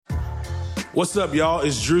What's up, y'all?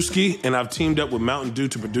 It's Drewski, and I've teamed up with Mountain Dew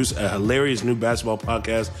to produce a hilarious new basketball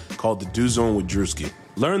podcast called The Dew Zone with Drewski.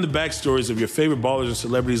 Learn the backstories of your favorite ballers and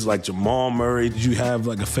celebrities like Jamal Murray. Did you have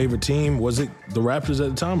like a favorite team? Was it the Raptors at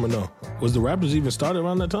the time or no? Was the Raptors even started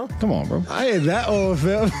around that time? Come on, bro. I ain't that old,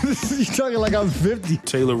 fam. You talking like I'm 50.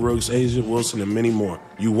 Taylor Rooks, Asia Wilson, and many more.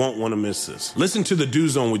 You won't want to miss this. Listen to The Dew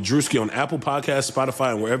Zone with Drewski on Apple Podcasts,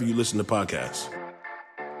 Spotify, and wherever you listen to podcasts.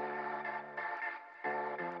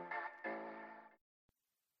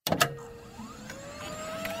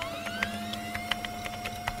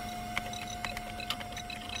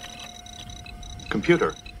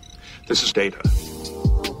 Computer, this is Data.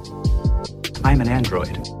 I'm an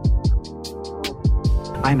android.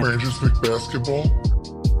 Rangers League basketball.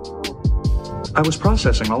 I was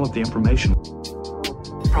processing all of the information.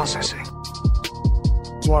 Processing.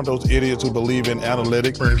 It's one of those idiots who believe in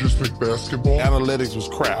analytics. Rangers League basketball. Analytics was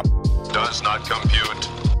crap. Does not compute.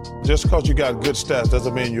 Just because you got good stats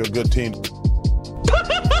doesn't mean you're a good team.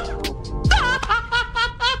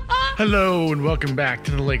 Hello and welcome back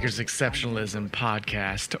to the Lakers Exceptionalism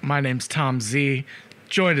Podcast. My name's Tom Z,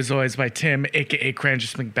 joined as always by Tim, aka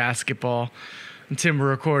Cranjus McBasketball. And Tim, we're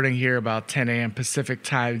recording here about 10 a.m. Pacific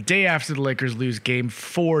time, day after the Lakers lose Game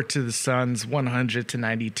 4 to the Suns,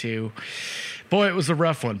 100-92. Boy, it was a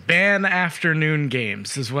rough one. Ban afternoon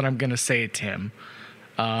games is what I'm going to say, Tim.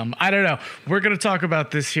 I don't know. We're going to talk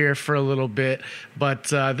about this here for a little bit, but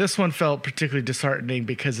this one felt particularly disheartening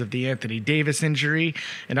because of the Anthony Davis injury.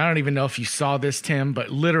 And I don't even know if you saw this, Tim,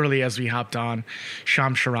 but literally as we hopped on,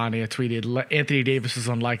 Shams Charania tweeted Anthony Davis is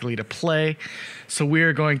unlikely to play. So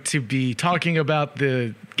we're going to be talking about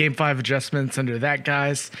the Game 5 adjustments under that,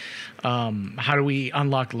 guys. How do we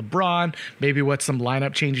unlock LeBron? Maybe what some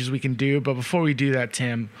lineup changes we can do. But before we do that,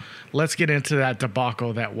 Tim, let's get into that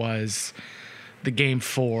debacle that was the Game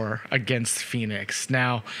 4 against Phoenix.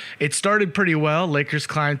 Now, it started pretty well. Lakers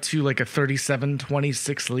climbed to like a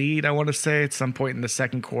 37-26 lead, I want to say, at some point in the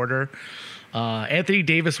second quarter. Anthony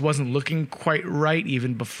Davis wasn't looking quite right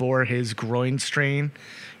even before his groin strain.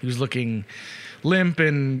 He was looking limp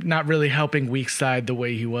and not really helping weak side the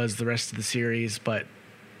way he was the rest of the series, but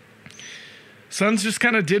Suns just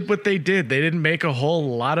kind of did what they did. They didn't make a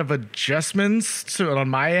whole lot of adjustments on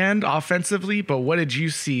my end offensively, but what did you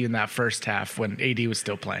see in that first half when AD was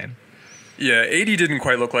still playing? Yeah, AD didn't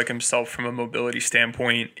quite look like himself from a mobility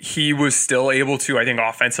standpoint. He was still able to, I think,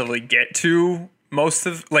 offensively get to most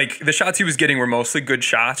of, like, the shots he was getting were mostly good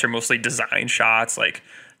shots or mostly design shots, like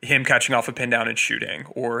him catching off a pin down and shooting,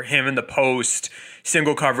 or him in the post,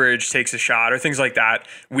 single coverage, takes a shot, or things like that.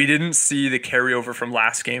 We didn't see the carryover from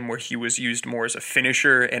last game where he was used more as a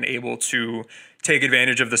finisher and able to take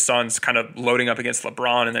advantage of the Suns kind of loading up against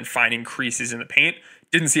LeBron and then finding creases in the paint.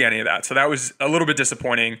 Didn't see any of that. So that was a little bit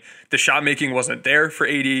disappointing. The shot making wasn't there for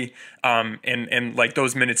AD. And like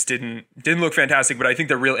those minutes didn't look fantastic, but I think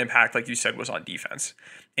the real impact, like you said, was on defense.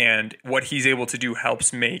 And what he's able to do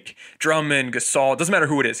helps make Drummond, Gasol, doesn't matter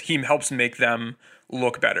who it is, he helps make them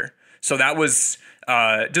look better. So that was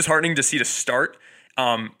disheartening to see to start.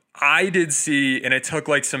 I did see, and it took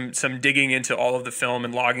like some digging into all of the film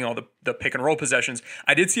and logging all the pick and roll possessions.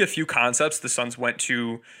 I did see a few concepts the Suns went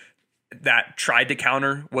to that tried to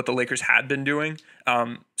counter what the Lakers had been doing.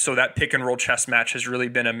 So that pick and roll chess match has really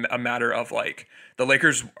been a matter of like the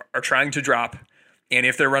Lakers are trying to drop, and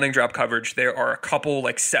if they're running drop coverage, there are a couple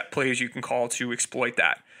like set plays you can call to exploit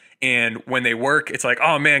that. And when they work, it's like,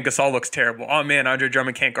 oh man, Gasol looks terrible. Oh man, Andre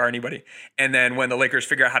Drummond can't guard anybody. And then when the Lakers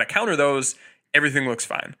figure out how to counter those, everything looks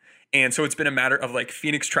fine. And so it's been a matter of like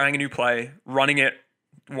Phoenix trying a new play, running it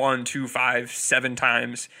 1, 2, 5, 7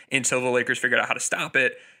 times until the Lakers figured out how to stop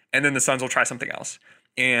it. And then the Suns will try something else.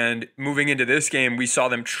 And moving into this game, we saw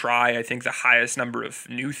them try, I think, the highest number of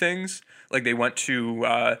new things. Like they went to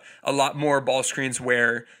a lot more ball screens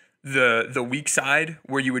where the weak side,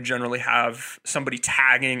 where you would generally have somebody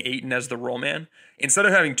tagging Ayton as the roll man, instead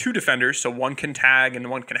of having 2 defenders, so one can tag and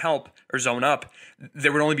one can help or zone up,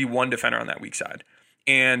 there would only be 1 defender on that weak side.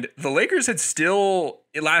 And the Lakers had still,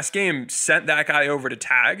 last game, sent that guy over to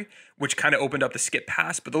tag, which kind of opened up the skip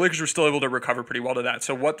pass, but the Lakers were still able to recover pretty well to that.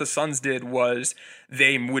 So what the Suns did was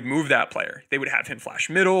they would move that player. They would have him flash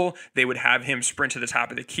middle. They would have him sprint to the top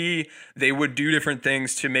of the key. They would do different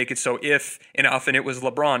things to make it so if, and often it was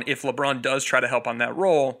LeBron, if LeBron does try to help on that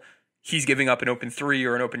role, he's giving up an open 3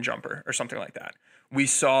 or an open jumper or something like that. We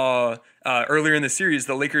saw earlier in the series,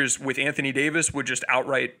 the Lakers with Anthony Davis would just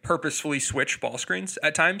outright purposefully switch ball screens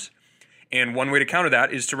at times. And one way to counter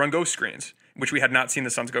that is to run ghost screens. which we had not seen the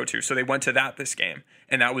Suns go to. So they went to that this game,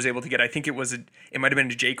 and that was able to get, I think it might have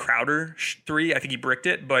been a Jay Crowder three. I think he bricked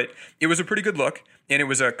it, but it was a pretty good look, and it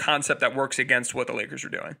was a concept that works against what the Lakers are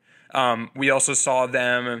doing. We also saw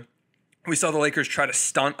the Lakers try to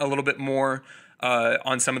stunt a little bit more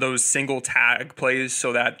on some of those single tag plays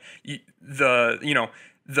so that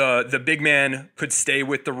the big man could stay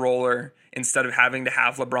with the roller instead of having to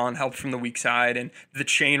have LeBron help from the weak side. And the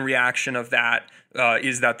chain reaction of that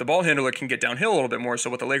is that the ball handler can get downhill a little bit more. So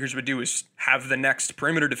what the Lakers would do is have the next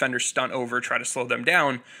perimeter defender stunt over, try to slow them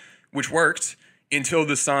down, which worked until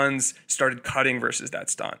the Suns started cutting versus that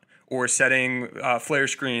stunt, or setting flare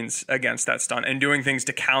screens against that stunt and doing things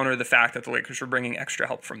to counter the fact that the Lakers were bringing extra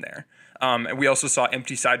help from there. And we also saw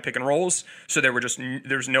empty side pick and rolls, so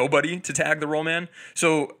there's nobody to tag the roll man.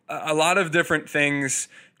 So a lot of different things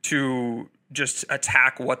to just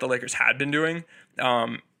attack what the Lakers had been doing,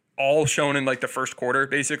 all shown in like the first quarter,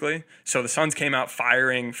 basically. So the Suns came out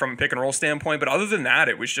firing from a pick and roll standpoint, but other than that,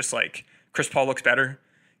 it was just like Chris Paul looks better.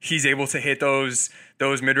 He's able to hit those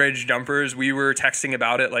mid-range jumpers. We were texting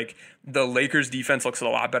about it. Like, the Lakers defense looks a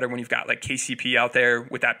lot better when you've got like KCP out there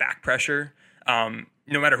with that back pressure.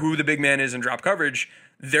 No matter who the big man is in drop coverage,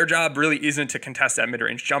 their job really isn't to contest that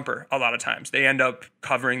mid-range jumper a lot of times. They end up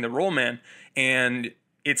covering the roll man, and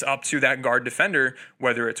it's up to that guard defender,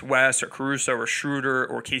 whether it's Wes or Caruso or Schroeder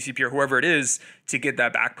or KCP or whoever it is, to get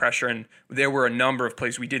that back pressure. And there were a number of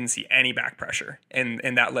plays we didn't see any back pressure. And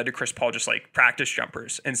that led to Chris Paul just like practice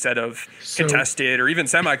jumpers instead of contested or even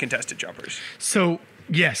semi-contested jumpers. So,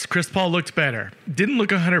 yes, Chris Paul looked better. Didn't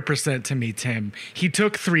look 100% to me, Tim. He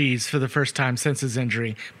took threes for the first time since his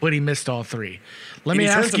injury, but he missed all three. Let me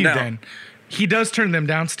ask you then, he does turn them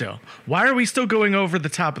down still. Why are we still going over the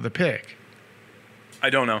top of the pick? I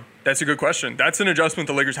don't know. That's a good question. That's an adjustment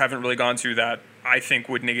the Lakers haven't really gone to that I think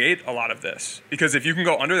would negate a lot of this. Because if you can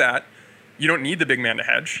go under that, you don't need the big man to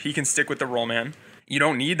hedge. He can stick with the roll man. You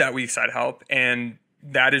don't need that weak side help. And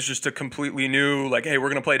that is just a completely new, like, hey, we're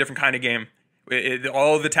going to play a different kind of game.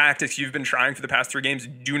 All of the tactics you've been trying for the past 3 games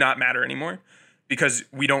do not matter anymore because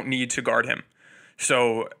we don't need to guard him.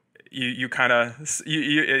 So you kind of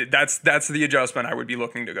that's the adjustment I would be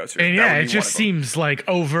looking to go to. And yeah, it just seems like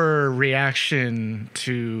overreaction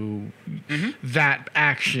to that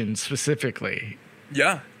action specifically.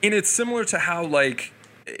 Yeah, and it's similar to how, like,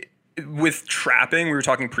 with trapping, we were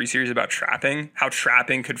talking pre-series about trapping, how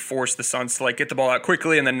trapping could force the Suns to like get the ball out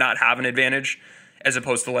quickly and then not have an advantage, as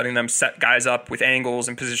opposed to letting them set guys up with angles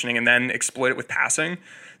and positioning and then exploit it with passing.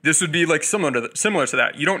 This would be like similar to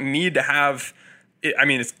that. You don't need to have, I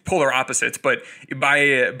mean, it's polar opposites, but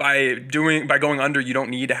by going under, you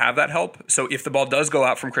don't need to have that help. So if the ball does go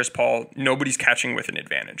out from Chris Paul, nobody's catching with an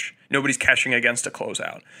advantage. Nobody's catching against a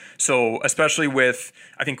closeout. So especially with,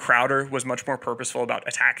 I think Crowder was much more purposeful about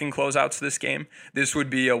attacking closeouts this game. This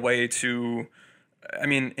would be a way to, I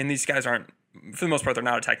mean, and these guys aren't, for the most part, they're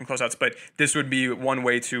not attacking closeouts, but this would be one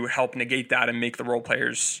way to help negate that and make the role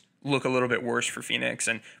players look a little bit worse for Phoenix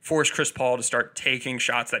and force Chris Paul to start taking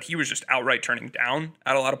shots that he was just outright turning down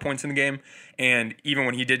at a lot of points in the game. And even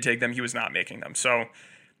when he did take them, he was not making them. So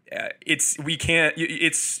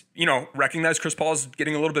recognize Chris Paul is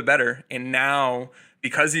getting a little bit better. And now,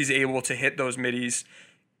 because he's able to hit those middies,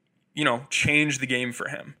 change the game for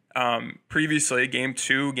him. Previously, game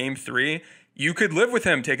 2, game 3, you could live with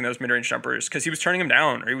him taking those mid-range jumpers because he was turning them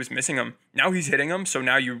down or he was missing them. Now he's hitting them, so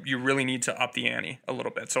now you really need to up the ante a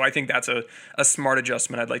little bit. So I think that's a smart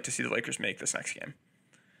adjustment I'd like to see the Lakers make this next game.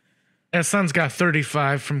 And Suns got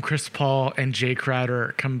 35 from Chris Paul and Jay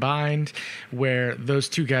Crowder combined, where those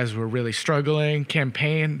two guys were really struggling.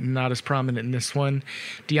 Campaign, not as prominent in this one.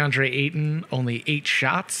 DeAndre Ayton, only 8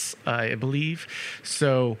 shots, I believe.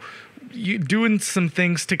 So you doing some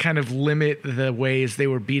things to kind of limit the ways they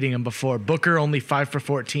were beating him before. Booker only 5 for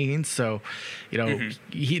 14, so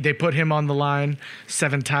they put him on the line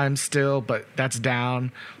 7 times still, but that's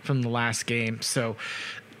down from the last game. So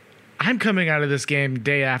I'm coming out of this game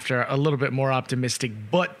day after a little bit more optimistic,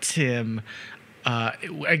 but Tim,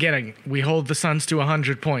 again, we hold the Suns to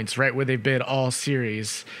 100 points, right, where they've been all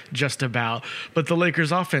series just about. But the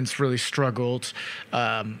Lakers offense really struggled,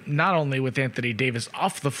 not only with Anthony Davis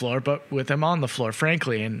off the floor, but with him on the floor,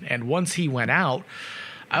 frankly. And once he went out,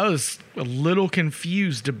 I was a little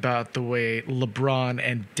confused about the way LeBron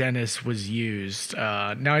and Dennis was used.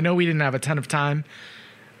 Now, I know we didn't have a ton of time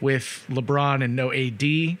with LeBron and no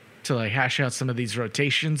AD to like hash out some of these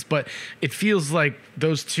rotations, but it feels like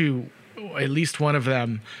those two, at least one of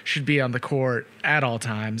them, should be on the court at all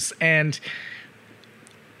times. And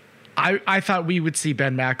I thought we would see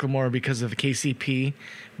Ben McLemore because of the KCP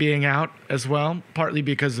being out as well, partly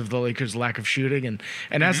because of the Lakers' lack of shooting.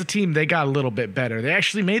 And as a team, they got a little bit better. They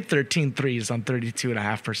actually made 13 threes on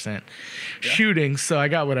 32.5% shooting, so I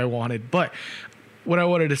got what I wanted. But what I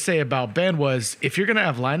wanted to say about Ben was, if you're going to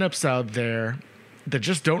have lineups out there that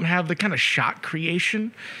just don't have the kind of shot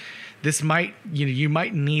creation, this might, you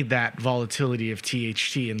might need that volatility of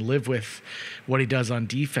THT and live with what he does on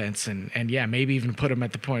defense, and yeah, maybe even put him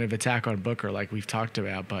at the point of attack on Booker like we've talked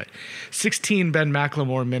about. But 16 Ben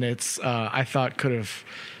McLemore minutes, I thought could have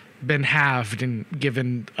been halved and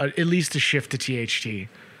given at least a shift to THT.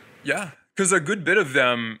 Yeah, because a good bit of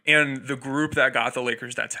them and the group that got the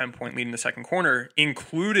Lakers that 10-point lead in the second quarter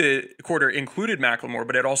included McLemore,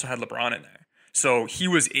 but it also had LeBron in there. So he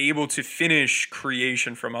was able to finish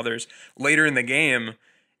creation from others. Later in the game,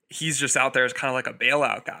 he's just out there as kind of like a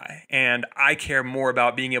bailout guy. And I care more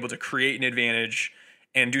about being able to create an advantage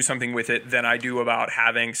and do something with it than I do about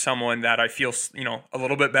having someone that I feel, a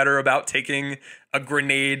little bit better about taking a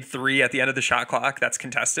grenade three at the end of the shot clock that's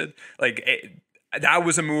contested. That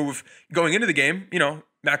was a move going into the game.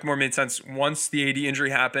 McLemore made sense once the AD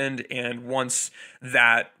injury happened and once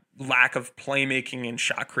that lack of playmaking and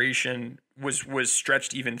shot creation was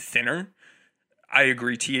stretched even thinner. I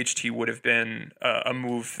agree. THT would have been a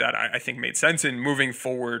move that I think made sense. And moving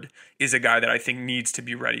forward is a guy that I think needs to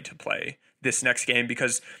be ready to play this next game,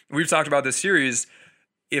 because we've talked about this series.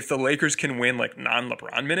 If the Lakers can win like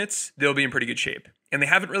non-LeBron minutes, they'll be in pretty good shape. And they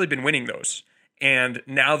haven't really been winning those. And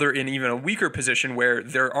now they're in even a weaker position where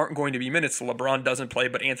there aren't going to be minutes. LeBron doesn't play,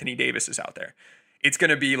 but Anthony Davis is out there. It's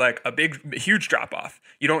going to be like a huge drop off.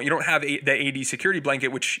 You don't have the AD security blanket,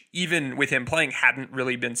 which even with him playing hadn't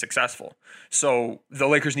really been successful. So the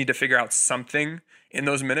Lakers need to figure out something in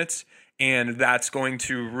those minutes, and that's going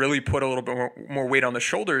to really put a little bit more weight on the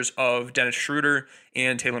shoulders of Dennis Schroeder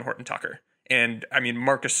and Talen Horton-Tucker. And I mean,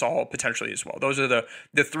 Marc Gasol potentially as well. Those are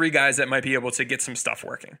the three guys that might be able to get some stuff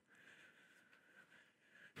working.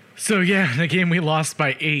 So, yeah, the game we lost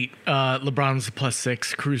by 8. LeBron's a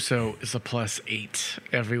 +6. Caruso is a +8.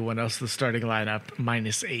 Everyone else in the starting lineup,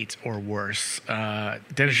 -8 or worse.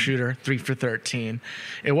 Dennis Schroeder, 3 for 13.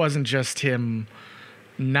 It wasn't just him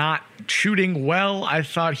not shooting well. I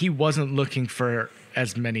thought he wasn't looking for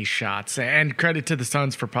as many shots. And credit to the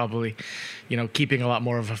Suns for probably, keeping a lot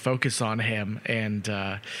more of a focus on him. And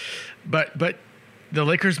but the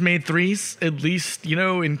Lakers made threes, at least,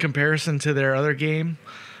 in comparison to their other game.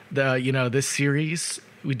 This series,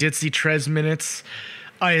 we did see Trez minutes.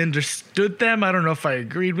 I understood them. I don't know if I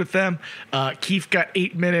agreed with them. Keith got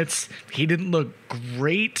 8 minutes. He didn't look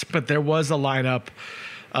great, but there was a lineup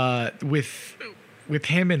with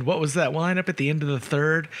him and what was that lineup at the end of the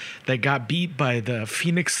third that got beat by the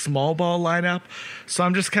Phoenix small ball lineup. So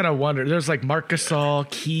I'm just kind of wondering. There's like Marc Gasol,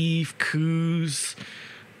 Keith, Kuz,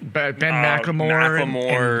 Ben McLemore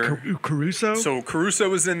and Caruso. So Caruso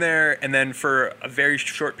was in there, and then for a very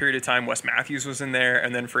short period of time, Wes Matthews was in there,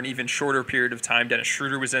 and then for an even shorter period of time, Dennis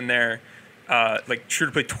Schroeder was in there.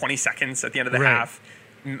 Schroeder played 20 seconds at the end of the half.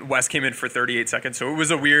 Wes came in for 38 seconds, so it was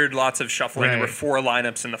a weird, lots of shuffling. There were 4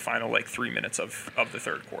 lineups in the final 3 minutes of the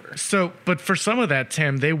third quarter. So, but for some of that,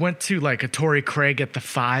 Tim, they went to like a Torrey Craig at the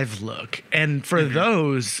 5 look, and for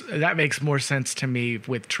those, that makes more sense to me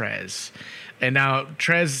with Trez. And now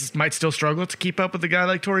Trez might still struggle to keep up with a guy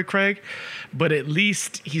like Torrey Craig, but at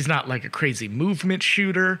least he's not like a crazy movement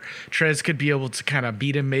shooter. Trez could be able to kind of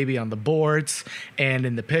beat him maybe on the boards and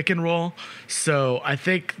in the pick and roll. So I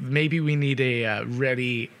think maybe we need a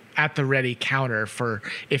ready counter for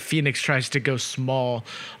if Phoenix tries to go small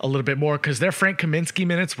a little bit more, because their Frank Kaminsky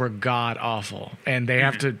minutes were god awful, and they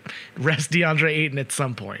have to rest DeAndre Ayton at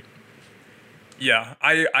some point. Yeah,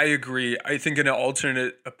 I agree. I think an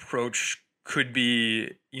alternate approach could be,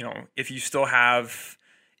 if you still have,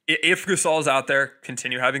 if Gasol's out there,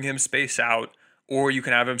 continue having him space out, or you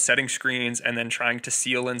can have him setting screens and then trying to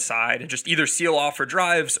seal inside and just either seal off for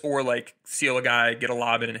drives or like seal a guy, get a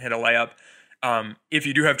lob in and hit a layup. If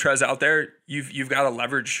you do have Trez out there, you've got to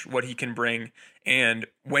leverage what he can bring. And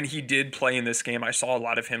when he did play in this game, I saw a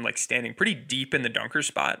lot of him like standing pretty deep in the dunker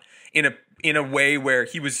spot in a way where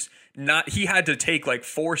he had to take like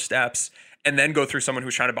 4 steps and then go through someone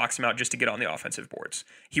who's trying to box him out just to get on the offensive boards.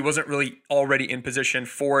 He wasn't really already in position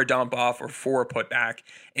for a dump off or for a putback.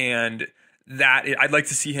 And that I'd like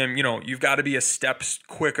to see him, you've got to be a step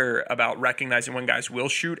quicker about recognizing when guys will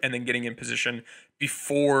shoot and then getting in position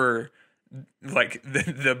before like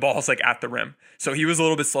the ball's like at the rim. So he was a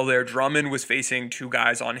little bit slow there. Drummond was facing 2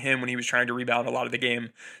 guys on him when he was trying to rebound a lot of the game.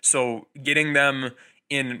 So getting them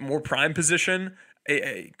in more prime position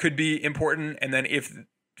it could be important. And then if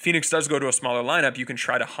Phoenix does go to a smaller lineup, you can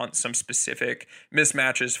try to hunt some specific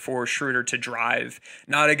mismatches for Schroeder to drive,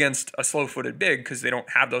 not against a slow-footed big because they don't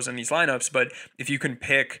have those in these lineups, but if you can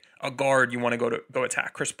pick a guard you want to go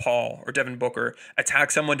attack, Chris Paul or Devin Booker, attack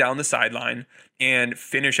someone down the sideline and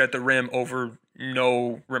finish at the rim over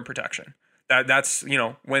no rim protection. That's,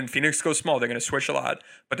 when Phoenix goes small, they're going to switch a lot,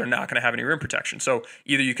 but they're not going to have any rim protection. So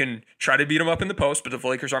either you can try to beat them up in the post, but if the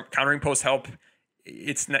Lakers aren't countering post help,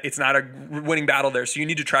 it's not a winning battle there. So you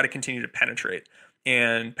need to try to continue to penetrate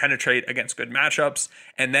against good matchups,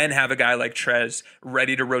 and then have a guy like Trez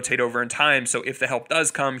ready to rotate over in time. So if the help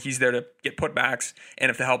does come, he's there to get putbacks,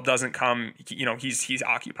 and if the help doesn't come, he's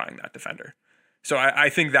occupying that defender. So I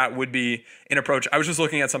think that would be an approach. I was just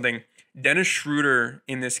looking at something. Dennis Schroeder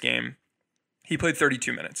in this game, he played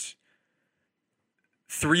 32 minutes.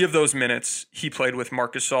 3 of those minutes he played with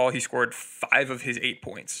Marc Gasol. He scored 5 of his 8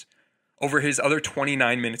 points. Over his other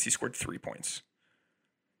 29 minutes, he scored 3 points.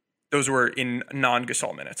 Those were in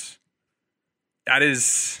non-Gasol minutes.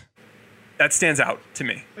 That stands out to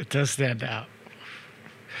me. It does stand out.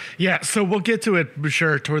 Yeah, so we'll get to it, for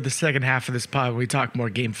sure, toward the second half of this pod when we talk more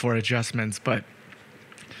Game 4 adjustments, but...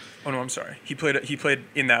 Oh, no, I'm sorry. He played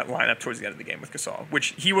in that lineup towards the end of the game with Gasol,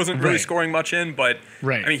 which he wasn't really scoring much in, but...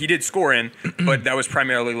 Right. I mean, he did score in, but that was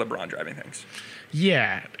primarily LeBron driving things.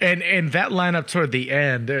 Yeah, and that lineup toward the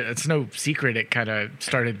end, it's no secret it kind of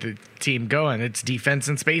started the team going. It's defense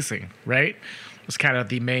and spacing, right? It was kind of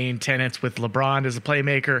the main tenets with LeBron as a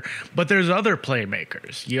playmaker, but there's other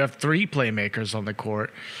playmakers. You have 3 playmakers on the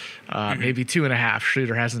court, maybe 2.5.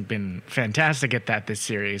 Schroeder hasn't been fantastic at that this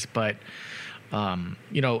series, but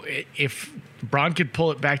if Bron could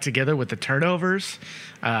pull it back together with the turnovers,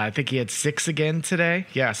 I think he had 6 again today.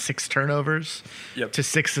 Yeah, 6 turnovers to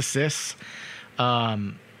 6 assists.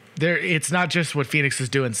 It's not just what Phoenix is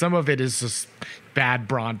doing. Some of it is just bad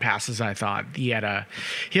Bron passes. I thought he had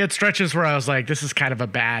stretches where I was like, this is kind of a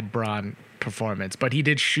bad Bron performance, but he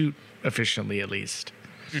did shoot efficiently at least.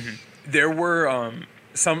 Mm-hmm. There were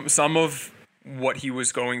some of what he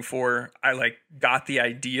was going for. I got the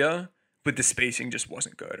idea, but the spacing just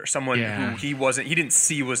wasn't good, or someone who he didn't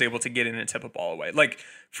see was able to get in and tip a ball away. Like,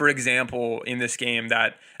 for example, in this game,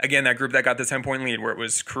 that group that got the 10-point lead, where it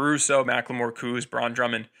was Caruso, McLemore, Kuz, Bron,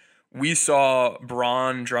 Drummond, we saw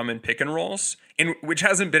Bron, Drummond pick and rolls, which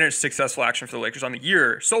hasn't been a successful action for the Lakers on the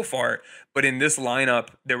year so far, but in this lineup,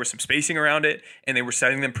 there was some spacing around it, and they were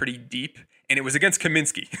setting them pretty deep, and it was against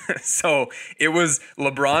Kaminsky. So it was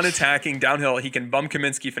LeBron attacking downhill. He can bum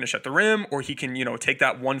Kaminsky, finish at the rim, or he can, take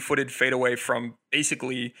that one-footed fadeaway from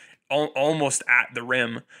basically almost at the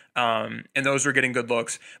rim. And those were getting good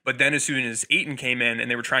looks. But then as soon as Ayton came in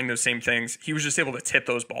and they were trying those same things, he was just able to tip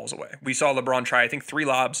those balls away. We saw LeBron try, I think, 3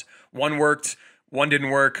 lobs. 1 worked, 1 didn't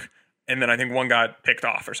work, and then I think 1 got picked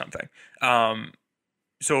off or something.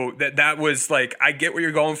 So that was like, I get what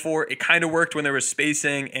you're going for. It kind of worked when there was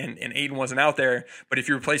spacing and Ayton wasn't out there. But if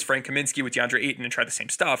you replace Frank Kaminsky with DeAndre Ayton and try the same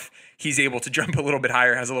stuff, he's able to jump a little bit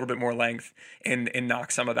higher, has a little bit more length, and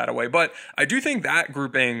knock some of that away. But I do think that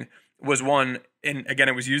grouping was one, and again,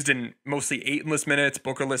 it was used in mostly Aytonless minutes,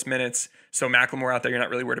 Bookerless minutes. So McLemore out there, you're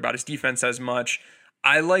not really worried about his defense as much.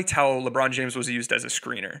 I liked how LeBron James was used as a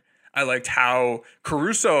screener. I liked how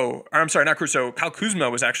Kyle Kuzma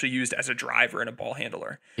was actually used as a driver and a ball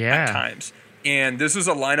handler at times. And this is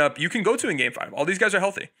a lineup you can go to in Game 5. All these guys are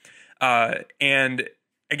healthy. And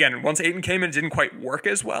again, once Ayton came in, it didn't quite work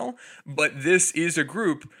as well. But this is a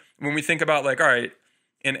group, when we think about all right,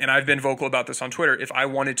 and I've been vocal about this on Twitter, if I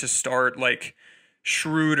wanted to start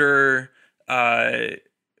Schroeder,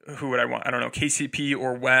 who would I want? I don't know, KCP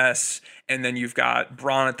or Wes, and then you've got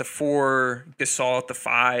Bron at the 4, Gasol at the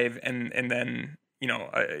 5, and then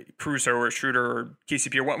Caruso or Schroeder or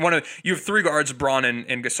KCP or one of you have 3 guards, Bron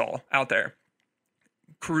and Gasol out there.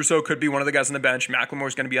 Caruso could be one of the guys on the bench.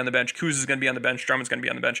 McLemore's going to be on the bench. Kuz is going to be on the bench. Drummond's going to be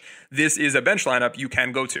on the bench. This is a bench lineup you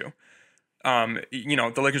can go to.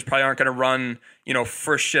 The Lakers probably aren't going to run,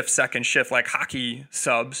 first shift, second shift, like hockey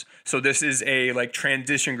subs. So this is a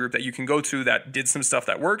transition group that you can go to that did some stuff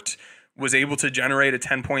that worked, was able to generate a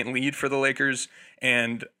 10-point lead for the Lakers.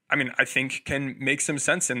 And I think can make some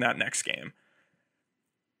sense in that next game.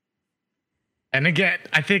 And again,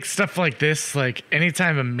 I think stuff like this,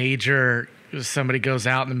 anytime somebody goes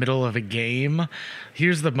out in the middle of a game,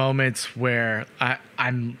 here's the moments where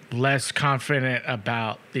I'm less confident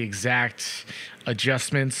about the exact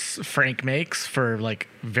adjustments Frank makes for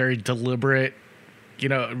very deliberate,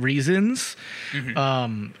 reasons.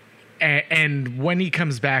 Mm-hmm. And when he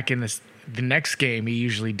comes back in the next game, he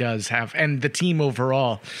usually does have, and the team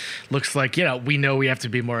overall looks like, we know we have to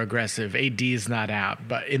be more aggressive. AD is not out,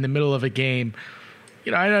 but in the middle of a game,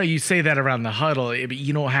 I know you say that around the huddle, but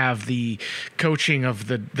you don't have the coaching of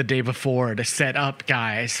the day before to set up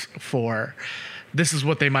guys for this is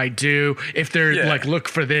what they might do if they're like, look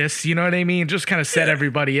for this, you know what I mean? Just kind of set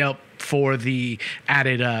everybody up for the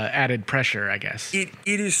added pressure, I guess. It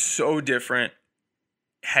is so different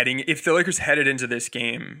if the Lakers headed into this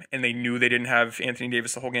game and they knew they didn't have Anthony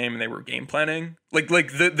Davis the whole game and they were game planning, like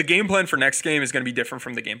the game plan for next game is going to be different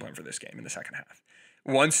from the game plan for this game in the second half.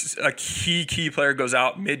 Once a key player goes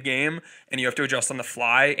out mid-game and you have to adjust on the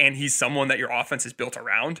fly, and he's someone that your offense is built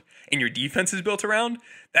around and your defense is built around,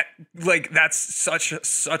 that's such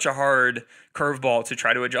a hard curveball to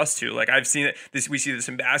try to adjust to. Like, I've seen it. We see this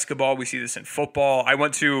in basketball. We see this in football. I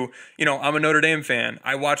went to, I'm a Notre Dame fan.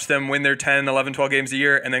 I watch them win their 10, 11, 12 games a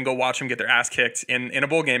year and then go watch them get their ass kicked in a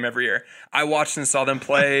bowl game every year. I watched and saw them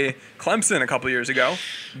play Clemson a couple years ago.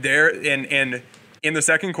 In the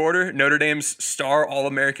second quarter, Notre Dame's star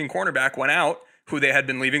All-American cornerback went out, who they had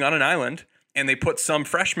been leaving on an island, and they put some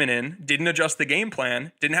freshman in, didn't adjust the game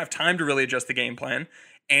plan, didn't have time to really adjust the game plan,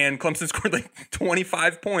 and Clemson scored like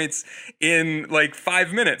 25 points in like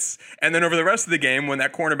 5 minutes. And then over the rest of the game, when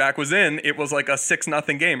that cornerback was in, it was like a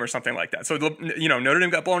 6-0 game or something like that. So, Notre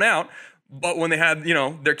Dame got blown out. But when they had,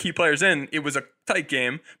 their key players in, it was a tight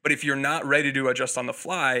game. But if you're not ready to adjust on the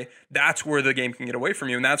fly, that's where the game can get away from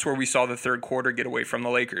you. And that's where we saw the third quarter get away from the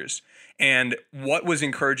Lakers. And what was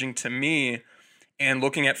encouraging to me, and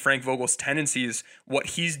looking at Frank Vogel's tendencies,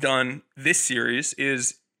 what he's done this series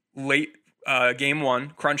is late game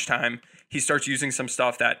one, crunch time, he starts using some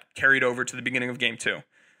stuff that carried over to the beginning of game two.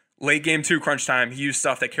 Late game two, crunch time, he used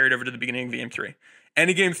stuff that carried over to the beginning of game three. End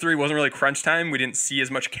of game three wasn't really crunch time. We didn't see as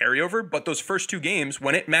much carryover, but those first two games,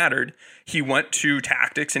 when it mattered, he went to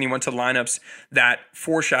tactics and he went to lineups that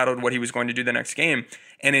foreshadowed what he was going to do the next game.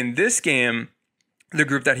 And in this game, the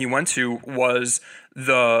group that he went to was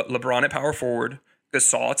the LeBron at power forward,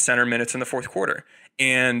 Gasol at center minutes in the fourth quarter.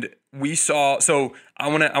 And we saw, so I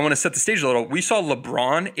want to set the stage a little. We saw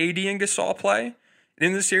LeBron, AD, and Gasol play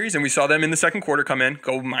in the series, and we saw them in the second quarter come in,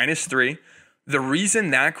 go -3. The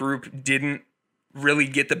reason that group didn't really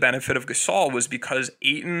get the benefit of Gasol was because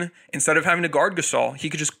Ayton, instead of having to guard Gasol, he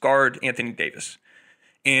could just guard Anthony Davis.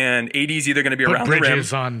 And AD's either going to be around the rim.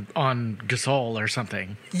 Bridges on Gasol or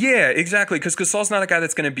something. Yeah, exactly, because Gasol's not a guy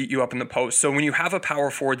that's going to beat you up in the post. So when you have a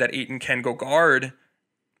power forward that Ayton can go guard,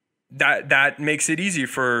 that makes it easy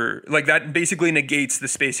for, like, that basically negates the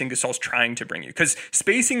spacing Gasol's trying to bring you. Because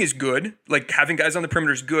spacing is good, like having guys on the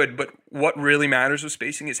perimeter is good, but what really matters with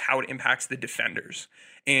spacing is how it impacts the defenders.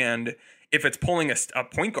 And if it's pulling a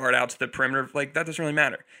point guard out to the perimeter, like, that doesn't really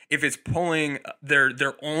matter. If it's pulling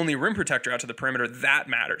their only rim protector out to the perimeter, that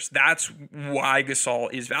matters. That's why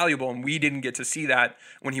Gasol is valuable, and we didn't get to see that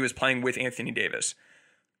when he was playing with Anthony Davis.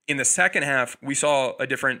 In the second half, we saw a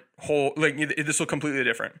different whole, like, this was completely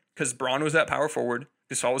different because Bron was at power forward,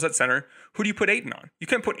 Gasol was at center. Who do you put Ayton on? You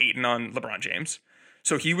can't put Ayton on LeBron James.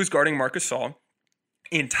 So he was guarding Marc Gasol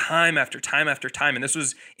in time after time after time, and this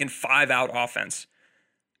was in 5-out offense.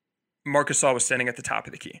 Marc Gasol was standing at the top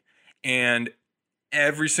of the key. And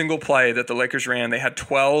every single play that the Lakers ran, they had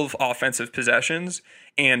 12 offensive possessions,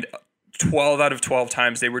 and 12 out of 12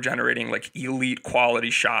 times they were generating like elite quality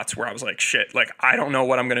shots where I was like, shit, like, I don't know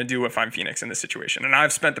what I'm going to do if I'm Phoenix in this situation. And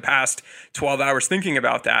I've spent the past 12 hours thinking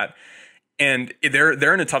about that. And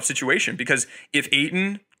they're in a tough situation because if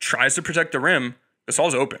Ayton tries to protect the rim,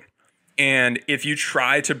 Gasol's open. And if you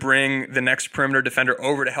try to bring the next perimeter defender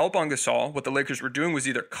over to help on Gasol, what the Lakers were doing was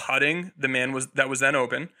either cutting the man that was then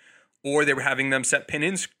open, or they were having them set pin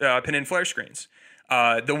in flare screens.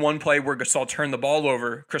 The one play where Gasol turned the ball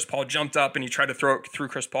over, Chris Paul jumped up and he tried to throw it through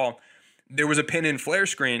Chris Paul. There was a pin in flare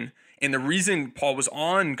screen, and the reason Paul was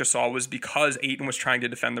on Gasol was because Ayton was trying to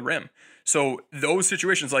defend the rim. So those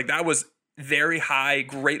situations, like, that was very high,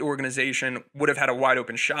 great organization, would have had a wide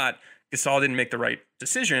open shot. Gasol didn't make the right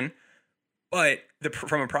decision. But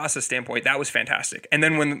from a process standpoint, that was fantastic. And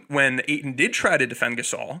then when Ayton did try to defend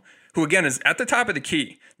Gasol, who again is at the top of the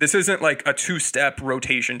key, this isn't like a 2-step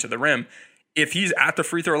rotation to the rim. If he's at the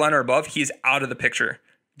free throw line or above, he's out of the picture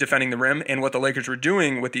defending the rim. And what the Lakers were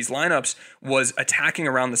doing with these lineups was attacking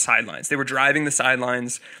around the sidelines. They were driving the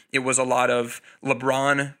sidelines. It was a lot of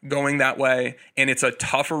LeBron going that way. And it's a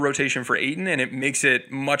tougher rotation for Ayton, and it makes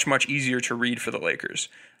it much, much easier to read for the Lakers.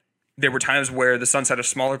 There were times where the Suns had a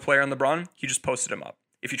smaller player on LeBron. He just posted him up.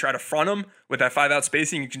 If you try to front him with that 5-out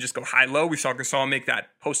spacing, you can just go high-low. We saw Gasol make that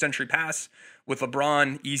post-entry pass with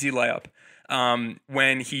LeBron, easy layup.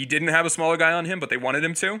 When he didn't have a smaller guy on him, but they wanted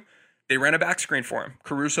him to, they ran a back screen for him.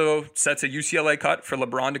 Caruso sets a UCLA cut for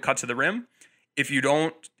LeBron to cut to the rim. If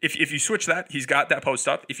you switch that, he's got that post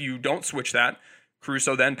up. If you don't switch that,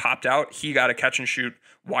 Caruso then popped out. He got a catch and shoot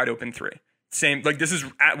wide open three. Same, like this is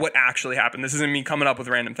what actually happened. This isn't me coming up with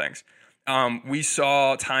random things. We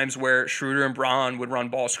saw times where Schroeder and Braun would run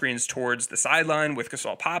ball screens towards the sideline with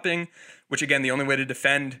Gasol popping, which again, the only way to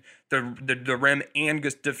defend the rim and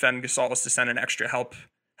defend Gasol is to send an extra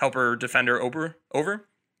helper defender over.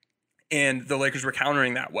 And the Lakers were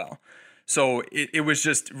countering that well. So it was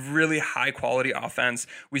just really high quality offense.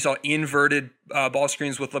 We saw inverted ball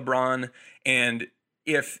screens with LeBron, and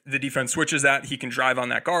if the defense switches that, he can drive on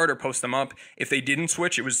that guard or post them up. If they didn't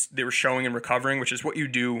switch, they were showing and recovering, which is what you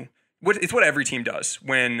do. It's what every team does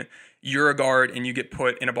when you're a guard and you get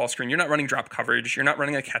put in a ball screen. You're not running drop coverage. You're not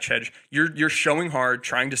running a catch hedge. You're showing hard,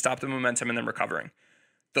 trying to stop the momentum and then recovering.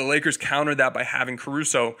 The Lakers countered that by having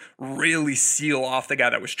Caruso really seal off the guy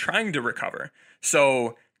that was trying to recover.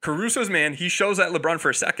 So Caruso's man, he shows at LeBron for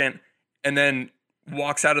a second and then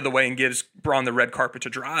walks out of the way and gives Braun the red carpet to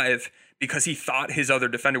drive because he thought his other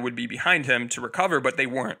defender would be behind him to recover, but they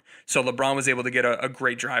weren't. So LeBron was able to get a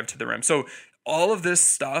great drive to the rim. So all of this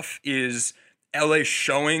stuff is LA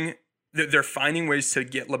showing that they're finding ways to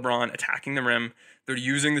get LeBron attacking the rim. They're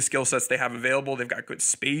using the skill sets they have available. They've got good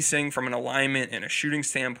spacing from an alignment and a shooting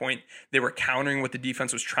standpoint. They were countering what the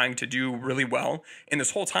defense was trying to do really well. And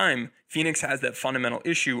this whole time, Phoenix has that fundamental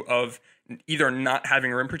issue of either not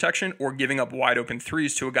having rim protection or giving up wide open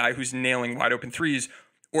threes to a guy who's nailing wide open threes.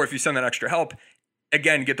 Or if you send that extra help,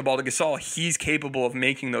 again, get the ball to Gasol. He's capable of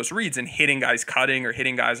making those reads and hitting guys cutting or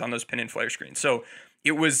hitting guys on those pin and flare screens. So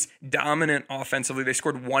it was dominant offensively. They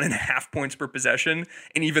scored 1.5 points per possession,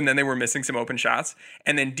 and even then they were missing some open shots.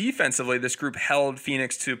 And then defensively, this group held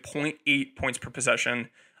Phoenix to 0.8 points per possession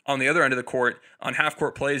on the other end of the court on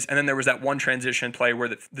half-court plays. And then there was that one transition play where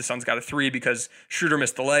the Suns got a three because Schroeder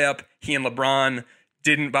missed the layup. He and LeBron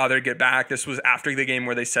didn't bother to get back. This was after the game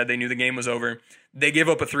where they said they knew the game was over. They gave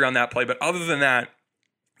up a three on that play, but other than that,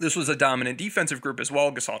 this was a dominant defensive group as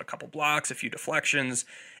well. Gasol had a couple blocks, a few deflections,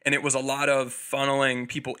 and it was a lot of funneling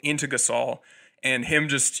people into Gasol and him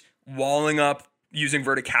just walling up, using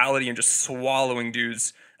verticality and just swallowing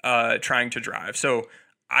dudes trying to drive. So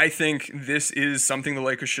I think this is something the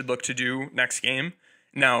Lakers should look to do next game.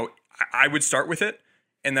 Now, I would start with it,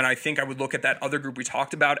 and then I think I would look at that other group we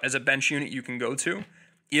talked about as a bench unit you can go to.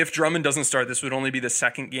 If Drummond doesn't start, this would only be the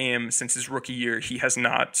second game since his rookie year he has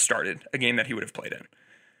not started a game that he would have played in,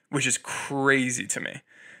 which is crazy to me.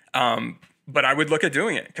 But I would look at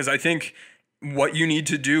doing it because I think what you need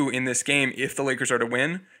to do in this game, if the Lakers are to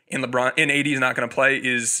win and AD is not going to play,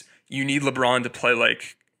 is you need LeBron to play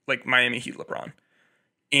like Miami Heat LeBron.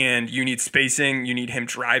 And you need spacing, you need him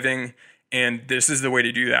driving, and this is the way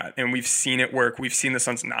to do that. And we've seen it work. We've seen the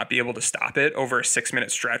Suns not be able to stop it over a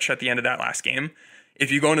 6-minute stretch at the end of that last game. If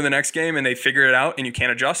you go into the next game and they figure it out and you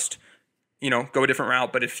can't adjust, go a different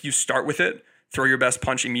route. But if you start with it, throw your best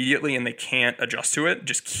punch immediately and they can't adjust to it,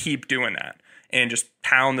 just keep doing that and just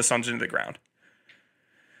pound the Suns into the ground.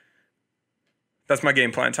 That's my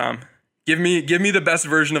game plan, Tom. Give me the best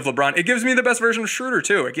version of LeBron. It gives me the best version of Schroeder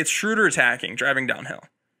too. It gets Schroeder attacking, driving downhill.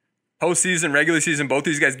 Postseason, regular season, both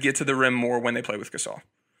these guys get to the rim more when they play with Gasol.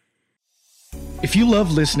 If you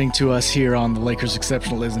love listening to us here on the Lakers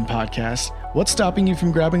Exceptionalism podcast, what's stopping you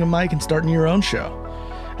from grabbing a mic and starting your own show?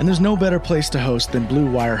 And there's no better place to host than Blue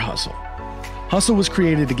Wire Hustle. Hustle was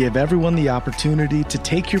created to give everyone the opportunity to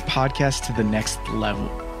take your podcast to the next level.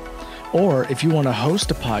 Or if you want to host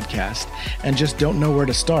a podcast and just don't know where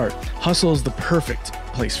to start, Hustle is the perfect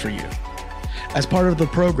place for you. As part of the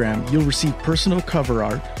program, you'll receive personal cover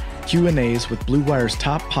art, Q&As with Blue Wire's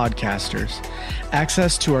top podcasters,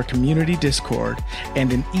 access to our community Discord,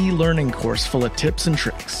 and an e-learning course full of tips and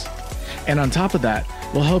tricks. And on top of that,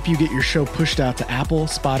 we'll help you get your show pushed out to Apple,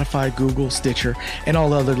 Spotify, Google, Stitcher, and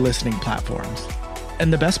all other listening platforms.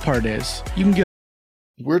 And the best part is, you can get...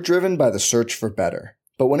 We're driven by the search for better.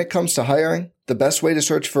 But when it comes to hiring, the best way to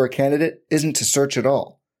search for a candidate isn't to search at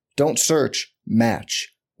all. Don't search,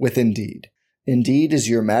 match with Indeed. Indeed is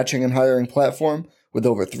your matching and hiring platform with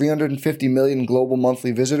over 350 million global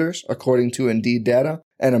monthly visitors, according to Indeed data,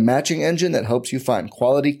 and a matching engine that helps you find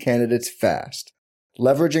quality candidates fast.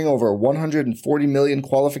 Leveraging over 140 million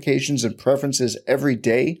qualifications and preferences every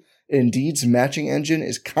day, Indeed's matching engine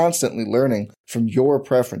is constantly learning from your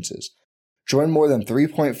preferences. Join more than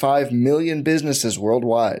 3.5 million businesses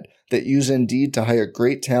worldwide that use Indeed to hire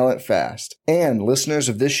great talent fast. And listeners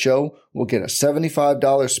of this show will get a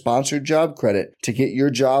 $75 sponsored job credit to get your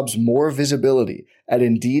jobs more visibility at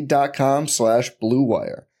Indeed.com/Blue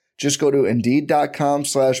Wire. Just go to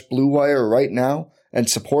Indeed.com/Blue Wire right now and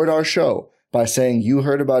support our show by saying you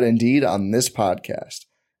heard about Indeed on this podcast.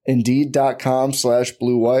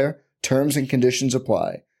 Indeed.com/Blue Wire. Terms and conditions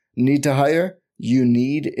apply. Need to hire? You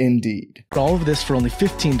need Indeed. All of this for only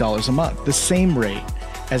 $15 a month, the same rate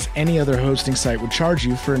as any other hosting site would charge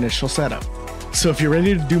you for initial setup. So if you're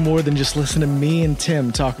ready to do more than just listen to me and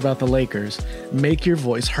Tim talk about the Lakers, make your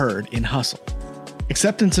voice heard in Hustle.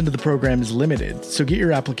 Acceptance into the program is limited, so get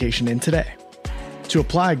your application in today. To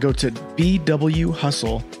apply, go to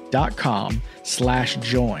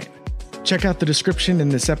bwhustle.com/join. Check out the description in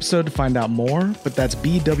this episode to find out more, but that's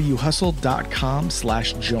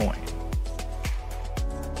bwhustle.com/join.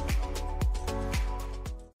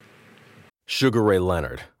 Sugar Ray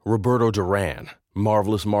Leonard, Roberto Duran,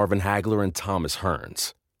 Marvelous Marvin Hagler, and Thomas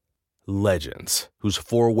Hearns. Legends, whose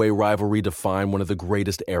four-way rivalry defined one of the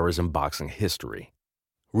greatest eras in boxing history.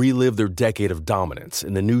 Relive their decade of dominance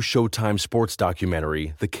in the new Showtime sports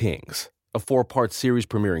documentary, The Kings, a 4-part series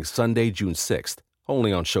premiering Sunday, June 6th,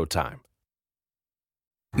 only on Showtime.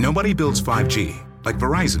 Nobody builds 5G like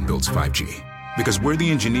Verizon builds 5G, because we're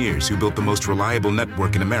the engineers who built the most reliable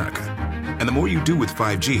network in America. And the more you do with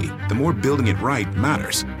 5G, the more building it right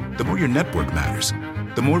matters. The more your network matters.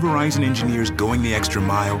 The more Verizon engineers going the extra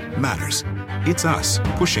mile matters. It's us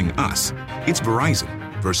pushing us. It's Verizon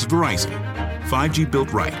versus Verizon. 5G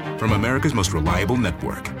built right from America's most reliable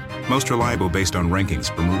network. Most reliable based on rankings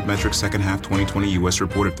from RootMetrics second half 2020 U.S.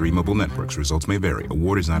 report of 3 mobile networks. Results may vary.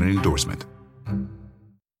 Award is not an endorsement.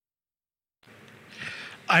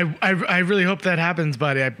 I really hope that happens,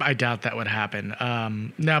 but I doubt that would happen.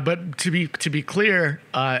 Now, but to be clear,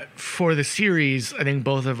 for the series, I think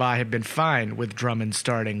both of I have been fine with Drummond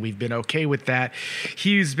starting. We've been okay with that.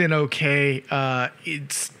 He's been okay.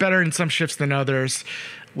 It's better in some shifts than others.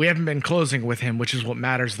 We haven't been closing with him, which is what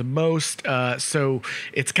matters the most. So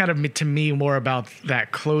it's kind of, to me, more about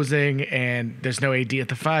that closing, and there's no AD at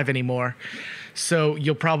the 5 anymore. So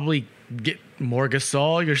you'll probably get more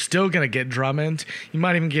Gasol. You're still going to get Drummond. You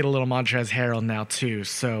might even get a little Montrezl Harrell now too.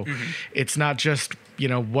 So it's not just,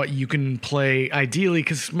 what you can play ideally,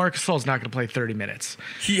 because Marc Gasol's not going to play 30 minutes.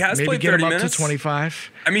 He has Maybe played get 30 him up minutes. to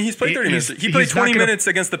 25. I mean, he's played 30 minutes. He played 20 minutes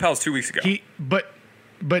against the Pels 2 weeks ago.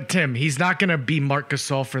 But Tim, he's not going to be Marc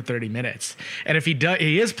Gasol for 30 minutes. And if he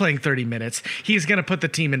is playing 30 minutes, he's going to put the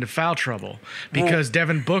team into foul trouble because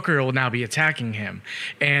Devin Booker will now be attacking him.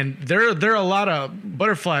 And there are a lot of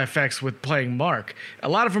butterfly effects with playing Marc. A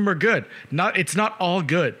lot of them are good. It's not all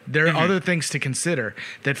good. There are other things to consider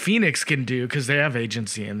that Phoenix can do because they have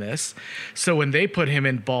agency in this. So when they put him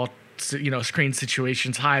in ball, screen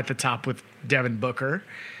situations high at the top with Devin Booker,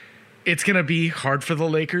 it's going to be hard for the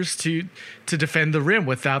Lakers to defend the rim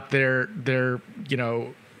without their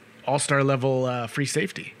all-star level free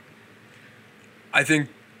safety. I think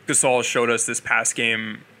Gasol showed us this past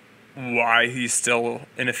game why he's still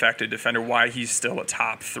an effective defender, why he's still a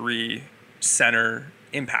top 3 center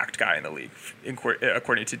impact guy in the league,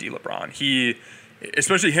 according to D. LeBron. He,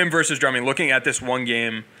 especially him versus Drummond, looking at this one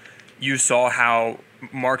game, you saw how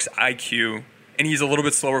Marc's IQ, and he's a little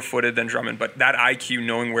bit slower footed than Drummond, but that IQ,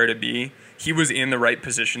 knowing where to be, he was in the right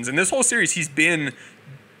positions. And this whole series, he's been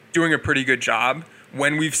doing a pretty good job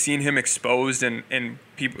when we've seen him exposed and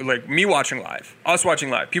people like me watching live, us watching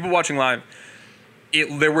live, people watching live.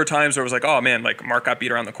 There were times where it was like, oh man, like Marc got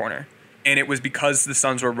beat around the corner. And it was because the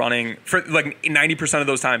Suns were running, for like 90% of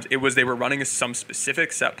those times, it was they were running some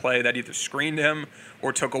specific set play that either screened him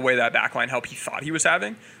or took away that backline help he thought he was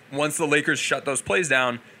having. Once the Lakers shut those plays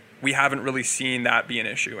down, we haven't really seen that be an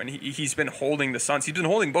issue. And he's been holding the Suns. He's been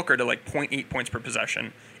holding Booker to like 0.8 points per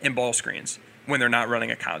possession in ball screens when they're not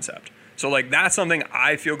running a concept. So like that's something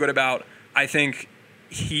I feel good about. I think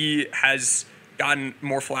he has gotten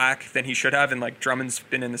more flack than he should have. And like Drummond's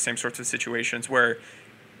been in the same sorts of situations where,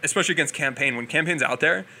 especially against Campaign, when Campaign's out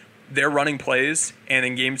there, they're running plays. And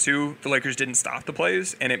in game 2, the Lakers didn't stop the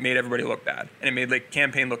plays and it made everybody look bad. And it made like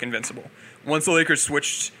Campaign look invincible. Once the Lakers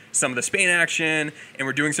switched some of the Spain action and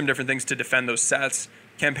we're doing some different things to defend those sets,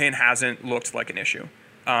 Campaign hasn't looked like an issue,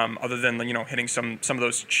 other than hitting some of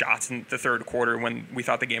those shots in the third quarter when we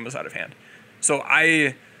thought the game was out of hand. So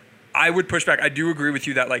I would push back. I do agree with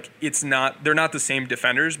you that like they're not the same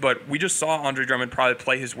defenders, but we just saw Andre Drummond probably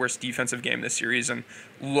play his worst defensive game this series and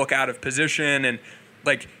look out of position, and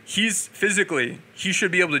like he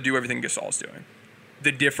should be able to do everything Gasol's doing.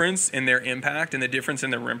 The difference in their impact and the difference in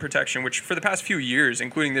their rim protection, which for the past few years,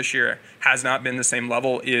 including this year, has not been the same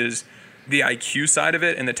level, is the IQ side of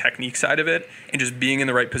it and the technique side of it, and just being in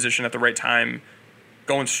the right position at the right time,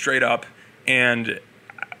 going straight up. And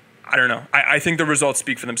I don't know. I think the results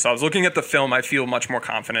speak for themselves. Looking at the film, I feel much more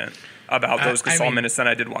confident about those Gasol minutes than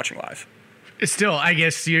I did watching live. Still, I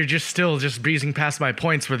guess you're just breezing past my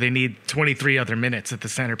points where they need 23 other minutes at the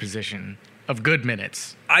center position of good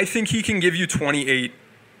minutes. I think he can give you 28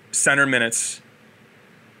 center minutes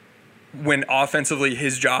when offensively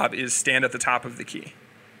his job is stand at the top of the key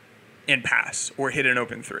and pass or hit an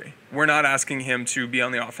open three. We're not asking him to be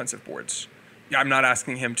on the offensive boards. I'm not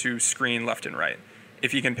asking him to screen left and right.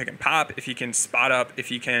 If he can pick and pop, if he can spot up, if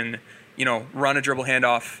he can, run a dribble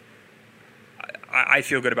handoff, I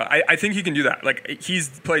feel good about it. I think he can do that. Like,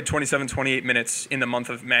 he's played 27, 28 minutes in the month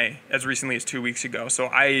of May as recently as 2 weeks ago. So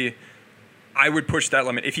I would push that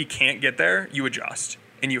limit. If he can't get there, you adjust.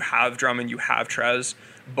 And you have Drummond, you have Trez,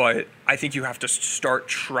 but I think you have to start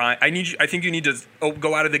trying. I think you need to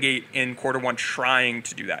go out of the gate in quarter one trying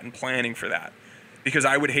to do that and planning for that. Because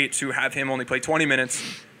I would hate to have him only play 20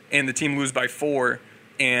 minutes and the team lose by 4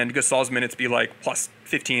 and Gasol's minutes be like plus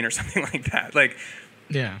 15 or something like that. Like,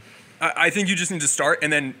 yeah. I think you just need to start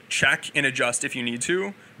and then check and adjust if you need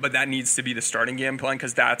to, but that needs to be the starting game plan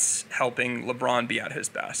because that's helping LeBron be at his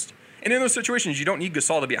best. And in those situations, you don't need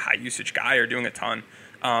Gasol to be a high usage guy or doing a ton.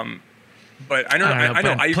 But I know. I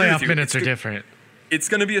agree playoff with you. Minutes are different. It's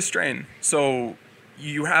going to be a strain. So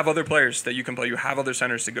you have other players that you can play. You have other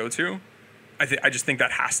centers to go to. I just think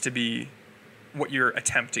that has to be what you're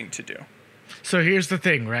attempting to do. So here's the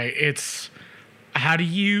thing, right? It's how do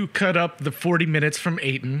you cut up the 40 minutes from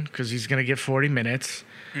Ayton because he's going to get 40 minutes.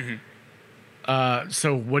 Mm-hmm.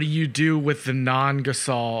 So what do you do with the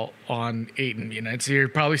non-Gasol on Ayton? So you're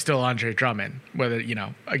probably still Andre Drummond. Whether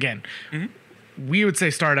again. Mm-hmm. We would say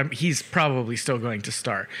start him. He's probably still going to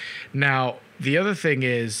start. Now, the other thing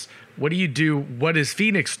is, what do you do? What does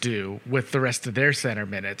Phoenix do with the rest of their center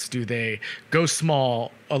minutes? Do they go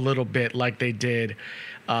small a little bit like they did?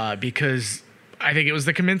 Because I think it was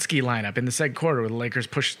the Kaminsky lineup in the second quarter where the Lakers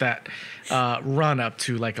pushed that run up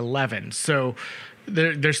to like 11. So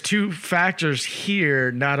there's two factors here.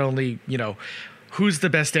 Not only, who's the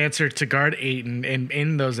best answer to guard Ayton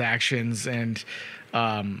in those actions and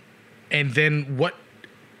then what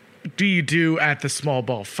do you do at the small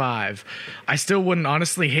ball 5? I still wouldn't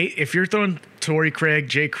honestly hate if you're throwing Torrey Craig,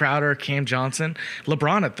 Jay Crowder, Cam Johnson,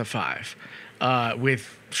 LeBron at the 5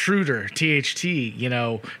 with Schroeder, THT,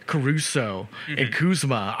 Caruso, and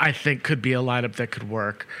Kuzma. I think could be a lineup that could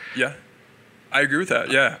work. Yeah, I agree with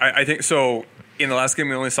that. Yeah, I think so. In the last game,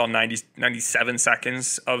 we only saw 97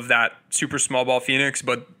 seconds of that super small ball Phoenix,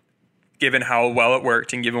 but given how well it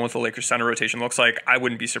worked and given what the Lakers center rotation looks like, I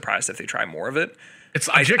wouldn't be surprised if they try more of it. It's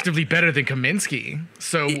objectively better than Kaminsky.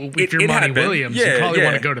 So if you're Monty Williams, you probably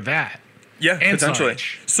want to go to that. Yeah, and potentially.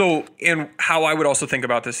 So, and how I would also think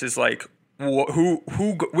about this is like,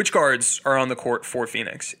 which guards are on the court for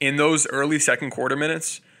Phoenix in those early second quarter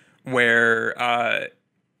minutes where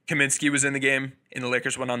Kaminsky was in the game and the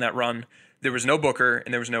Lakers went on that run. There was no Booker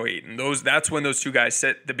and there was no Ayton. That's when those two guys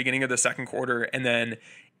sit the beginning of the second quarter, and then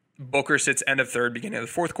Booker sits end of third, beginning of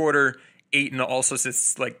the fourth quarter. Ayton also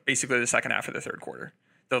sits like basically the second half of the third quarter,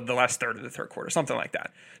 the last third of the third quarter, something like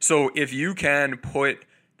that. So if you can put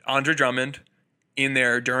Andre Drummond in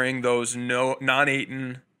there during those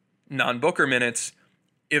non-Ayton, non-Booker minutes,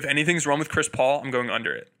 if anything's wrong with Chris Paul, I'm going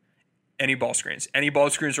under it. Any ball screens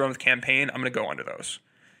wrong with Campaign, I'm going to go under those.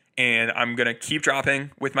 And I'm going to keep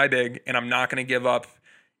dropping with my big, and I'm not going to give up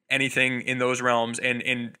anything in those realms.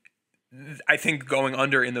 And I think going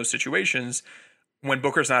under in those situations, when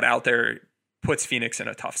Booker's not out there, puts Phoenix in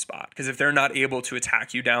a tough spot. Because if they're not able to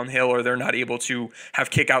attack you downhill, or they're not able to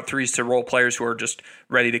have kick out threes to role players who are just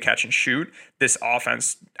ready to catch and shoot, this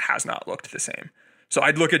offense has not looked the same. So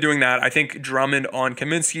I'd look at doing that. I think Drummond on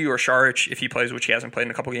Kaminsky or Saric, if he plays, which he hasn't played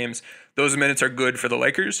in a couple games, those minutes are good for the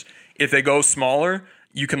Lakers. If they go smaller,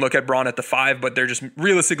 you can look at Bron at the 5, but they're just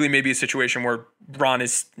realistically maybe a situation where Bron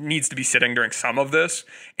needs to be sitting during some of this.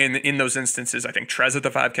 And in those instances, I think Trez at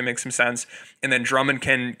the 5 can make some sense. And then Drummond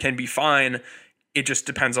can be fine. It just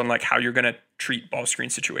depends on like how you're going to treat ball screen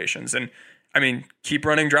situations. And I mean, keep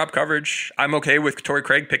running drop coverage. I'm okay with Torrey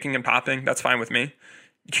Craig picking and popping. That's fine with me.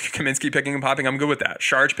 Kaminsky picking and popping, I'm good with that.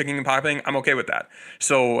 Saric picking and popping, I'm okay with that.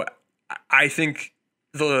 So I think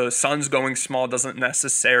the Suns going small doesn't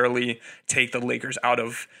necessarily take the Lakers out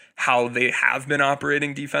of how they have been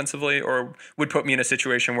operating defensively, or would put me in a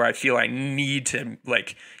situation where I feel I need to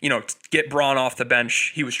get Bron off the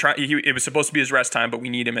bench. It was supposed to be his rest time, but we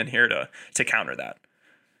need him in here to counter that.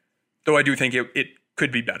 Though I do think it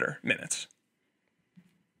could be better minutes.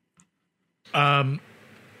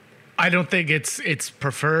 I don't think it's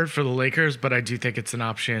preferred for the Lakers, but I do think it's an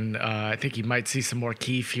option. I think you might see some more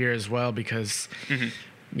Keefe here as well because,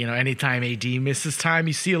 anytime AD misses time,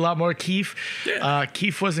 you see a lot more Keefe. Yeah.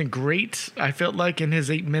 Keefe wasn't great, I felt like, in his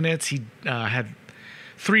 8 minutes. He had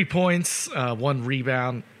 3 points, 1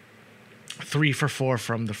 rebound, 3 for 4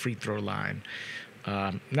 from the free throw line.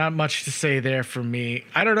 Not much to say there for me.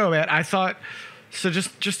 I don't know, man. I thought, so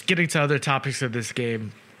just getting to other topics of this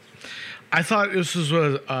game, I thought this was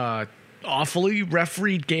a awfully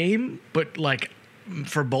refereed game, but like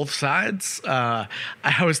for both sides. I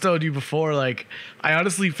was telling you before, like I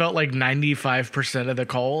honestly felt like 95% of the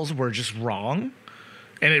calls were just wrong,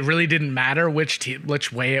 and it really didn't matter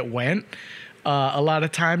which way it went. A lot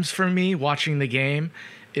of times for me watching the game,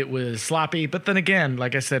 it was sloppy. But then again,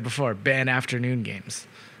 like I said before, bad afternoon games.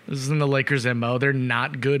 This isn't the Lakers' MO. They're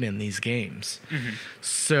not good in these games. Mm-hmm.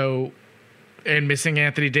 So, and missing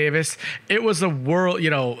Anthony Davis, it was a world,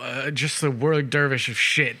 just a whirling dervish of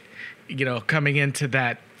shit, coming into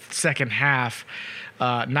that second half,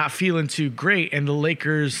 not feeling too great. And the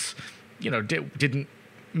Lakers, didn't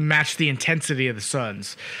match the intensity of the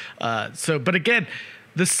Suns. But again,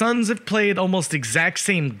 the Suns have played almost exact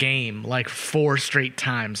same game like 4 straight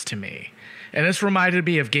times to me. And this reminded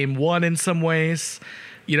me of game 1 in some ways.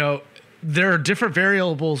 There are different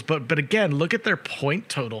variables, but again, look at their point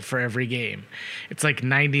total for every game. It's like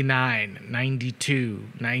 99, 92,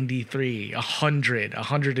 93, 100,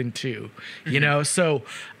 102, So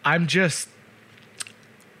I'm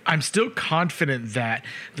still confident that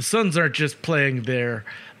the Suns aren't just playing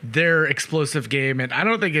their explosive game. And I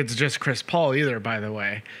don't think it's just Chris Paul either, by the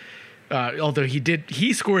way. Although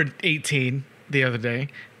he scored 18 the other day,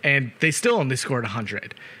 and they still only scored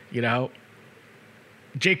 100,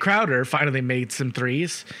 Jay Crowder finally made some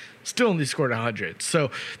threes, still only scored 100.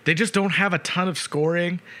 So they just don't have a ton of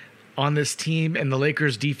scoring on this team, and the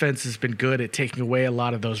Lakers defense has been good at taking away a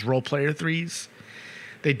lot of those role player threes.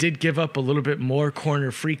 They did give up a little bit more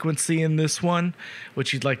corner frequency in this one,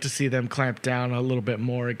 which you'd like to see them clamp down a little bit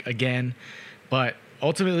more again. But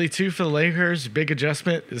ultimately, too, for the Lakers, big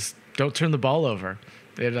adjustment is don't turn the ball over.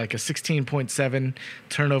 They had like a 16.7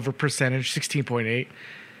 turnover percentage, 16.8.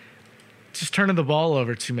 Just turning the ball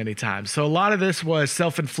over too many times. So a lot of this was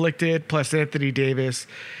self-inflicted, plus Anthony Davis.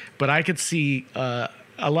 But I could see a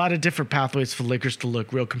lot of different pathways for the Lakers to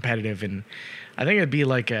look real competitive. And I think it'd be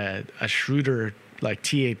like a Schroeder, like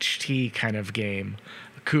THT kind of game.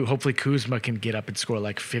 Hopefully Kuzma can get up and score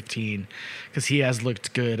like 15 because he has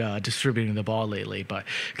looked good distributing the ball lately. But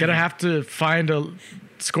going to have to find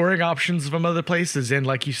scoring options from other places. And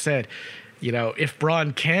like you said, if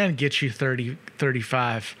Braun can get you 30,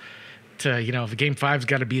 35, if game 5's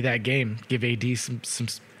got to be that game, give AD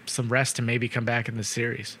some rest to maybe come back in the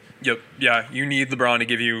series. Yep. Yeah. You need LeBron to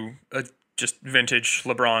give you a just vintage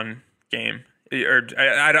LeBron game. Or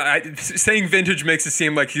saying vintage makes it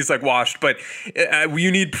seem like he's like washed, but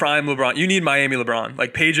you need prime LeBron. You need Miami LeBron,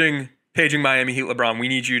 like paging Miami Heat LeBron. We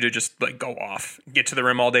need you to just like go off, get to the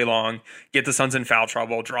rim all day long, get the Suns in foul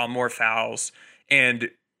trouble, draw more fouls,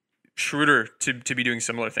 and Schroeder to be doing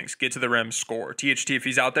similar things. Get to the rim, score. THT, if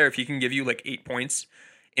he's out there, if he can give you like 8 points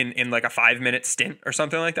in like a 5-minute stint or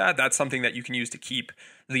something like that, that's something that you can use to keep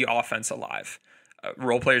the offense alive.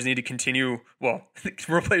 Role players need to continue. Well,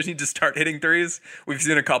 role players need to start hitting threes. We've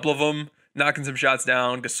seen a couple of them knocking some shots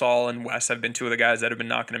down. Gasol and Wes have been 2 of the guys that have been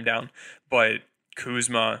knocking them down. But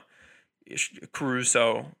Kuzma,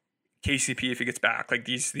 Caruso, KCP, if he gets back, like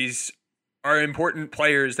these are important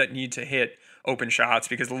players that need to hit open shots,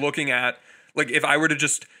 because looking at, like, if I were to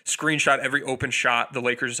just screenshot every open shot the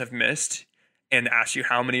Lakers have missed and ask you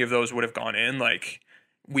how many of those would have gone in, like,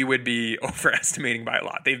 we would be overestimating by a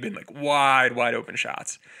lot. They've been like wide open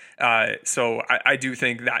shots. So I do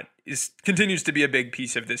think that continues to be a big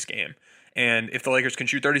piece of this game. And if the Lakers can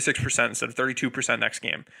shoot 36% instead of 32% next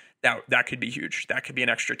game, that could be huge. That could be an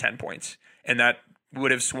extra 10 points. And that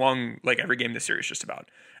would have swung like every game this series just about.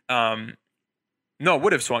 No,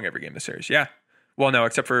 would have swung every game this series. Yeah. Well, no,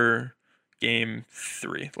 except for game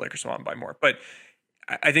 3. The Lakers won by more. But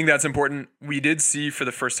I think that's important. We did see for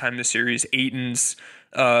the first time this series, Ayton's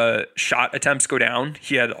shot attempts go down.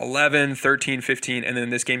 He had 11, 13, 15, and then in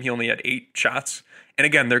this game he only had 8 shots. And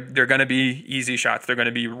again, they're going to be easy shots. They're going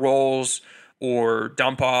to be rolls or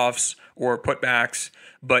dump-offs or putbacks.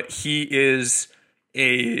 But he is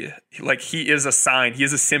a sign. He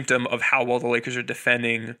is a symptom of how well the Lakers are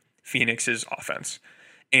defending Phoenix's offense.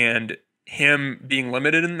 And him being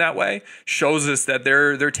limited in that way shows us that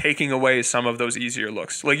they're taking away some of those easier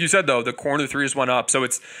looks. Like you said, though, the corner threes went up. So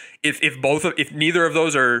it's if neither of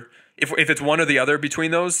those are, if it's one or the other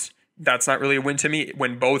between those, that's not really a win to me.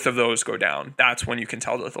 When both of those go down, that's when you can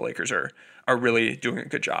tell that the Lakers are really doing a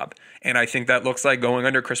good job. And I think that looks like going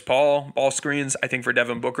under Chris Paul ball screens. I think for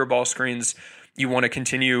Devin Booker ball screens, you want to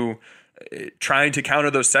continue trying to counter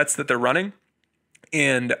those sets that they're running.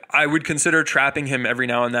 And I would consider trapping him every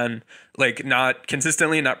now and then, like not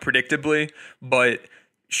consistently, not predictably, but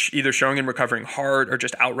either showing him recovering hard or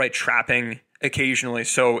just outright trapping occasionally.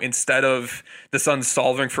 So instead of the Suns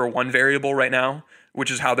solving for one variable right now,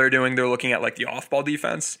 which is how they're doing. They're looking at like the off-ball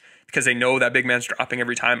defense because they know that big man's dropping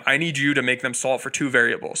every time. I need you to make them solve for two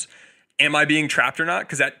variables. Am I being trapped or not?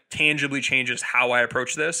 Because that tangibly changes how I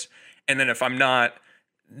approach this. And then if I'm not,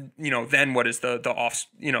 then what is the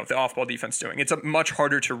off-ball defense doing? It's much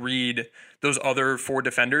harder to read those other four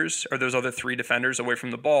defenders or those other three defenders away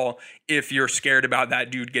from the ball if you're scared about that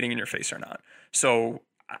dude getting in your face or not. So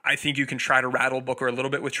I think you can try to rattle Booker a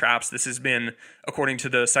little bit with traps. This has been, according to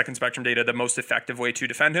the second spectrum data, the most effective way to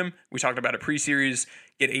defend him. We talked about a pre-series,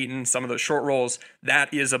 get Ayton some of those short rolls.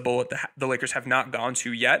 That is a bullet that the Lakers have not gone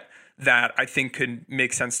to yet that I think could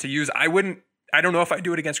make sense to use. I don't know if I'd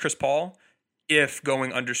do it against Chris Paul if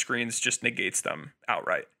going under screens just negates them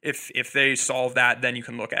outright. If they solve that, then you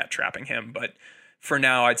can look at trapping him. But for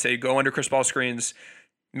now, I'd say go under Chris Paul screens,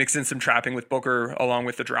 mix in some trapping with Booker along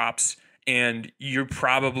with the drops, and you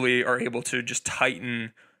probably are able to just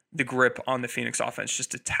tighten the grip on the Phoenix offense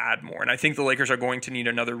just a tad more. And I think the Lakers are going to need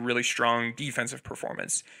another really strong defensive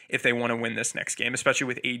performance if they want to win this next game, especially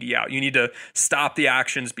with AD out. You need to stop the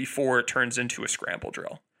actions before it turns into a scramble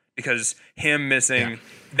drill, because him missing,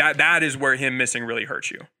 that is where him missing really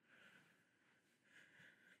hurts you.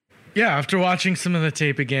 Yeah, after watching some of the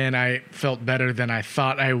tape again, I felt better than I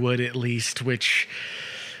thought I would, at least, which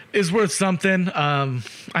is worth something.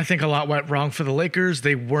 I think a lot went wrong for the Lakers.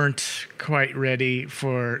 They weren't quite ready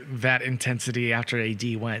for that intensity after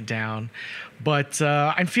AD went down. But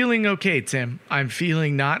I'm feeling okay, Tim. I'm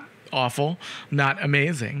feeling not awful, not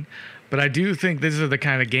amazing. But I do think these are the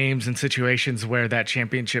kind of games and situations where that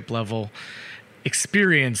championship level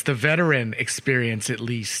experience, the veteran experience at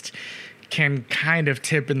least, can kind of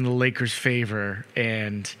tip in the Lakers' favor.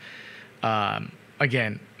 And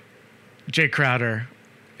again, Jay Crowder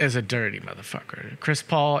is a dirty motherfucker. Chris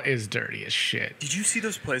Paul is dirty as shit. Did you see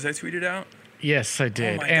those plays I tweeted out? Yes, I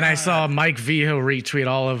did. Oh and God. I saw Mike Viho retweet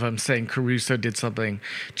all of them saying Caruso did something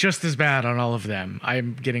just as bad on all of them.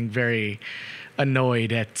 I'm getting very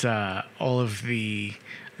annoyed at all of the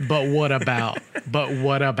but what about? But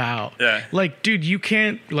what about? Yeah. Like, dude, you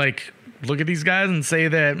can't look at these guys and say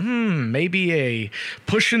that maybe a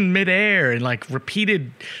push in midair and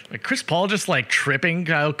repeated, Chris Paul just tripping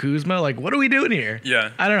Kyle Kuzma. What are we doing here?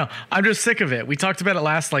 Yeah. I don't know. I'm just sick of it. We talked about it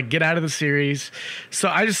last, get out of the series. So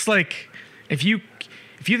I just if you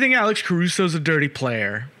think Alex Caruso's a dirty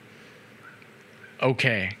player,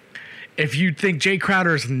 okay. If you think Jay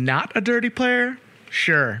Crowder is not a dirty player,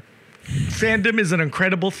 sure. Fandom is an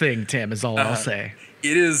incredible thing, Tim, is all I'll say.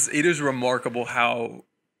 It is remarkable how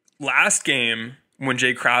last game when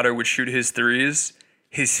Jay Crowder would shoot his threes,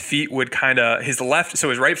 his feet would his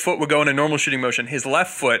right foot would go in a normal shooting motion. His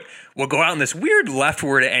left foot would go out in this weird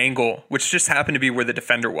leftward angle, which just happened to be where the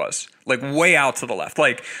defender was, way out to the left.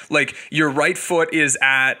 Like your right foot is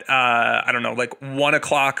at, 1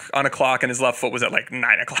 o'clock on a clock and his left foot was at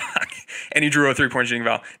 9 o'clock and he drew a 3-point shooting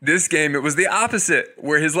foul. This game, it was the opposite,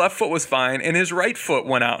 where his left foot was fine and his right foot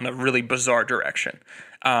went out in a really bizarre direction.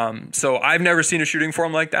 So I've never seen a shooting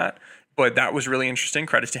form like that. But that was really interesting.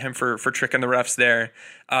 Credit to him for tricking the refs there.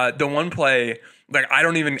 The one play, I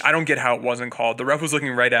don't get how it wasn't called. The ref was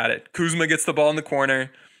looking right at it. Kuzma gets the ball in the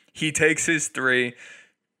corner. He takes his three.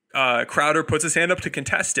 Crowder puts his hand up to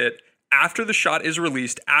contest it. After the shot is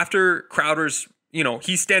released, after Crowder's,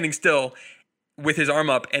 he's standing still with his arm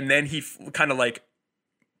up, and then he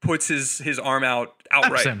puts his arm out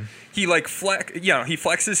outright. He he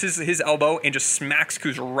flexes his elbow and just smacks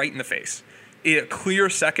Kuzma right in the face. A clear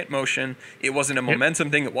second motion. It wasn't a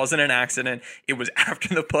momentum thing. It wasn't an accident. It was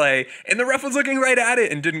after the play, and the ref was looking right at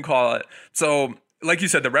it and didn't call it. So, like you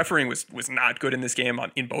said, the refereeing was not good in this game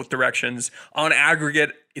in both directions. On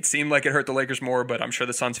aggregate, it seemed like it hurt the Lakers more, but I'm sure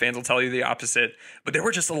the Suns fans will tell you the opposite. But there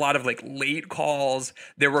were just a lot of late calls.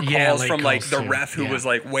 There were calls from the ref who was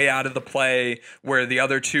way out of the play, where the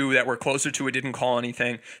other two that were closer to it didn't call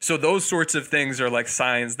anything. So those sorts of things are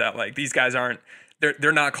signs that these guys aren't.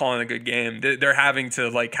 They're not calling a good game. They're having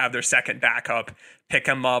to have their second backup pick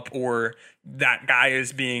him up, or that guy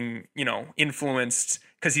is being influenced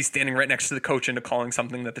because he's standing right next to the coach into calling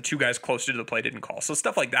something that the two guys closer to the play didn't call. So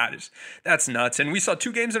stuff like that that's nuts. And we saw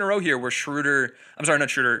 2 games in a row here where Crowder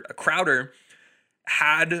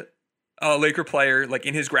had a Laker player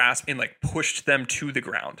in his grasp and pushed them to the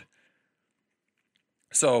ground.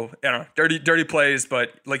 So, dirty plays,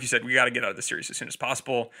 but like you said, we got to get out of the series as soon as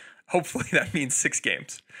possible. Hopefully that means 6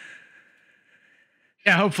 games.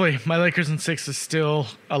 Yeah, hopefully. My Lakers in 6 is still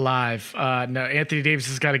alive. No, Anthony Davis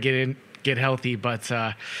has got to get healthy, but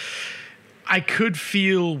I could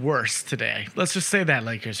feel worse today. Let's just say that,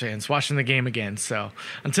 Lakers fans, watching the game again. So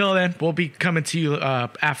until then, we'll be coming to you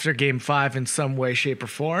after Game 5 in some way, shape, or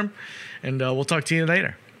form, and we'll talk to you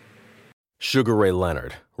later. Sugar Ray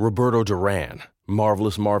Leonard, Roberto Duran,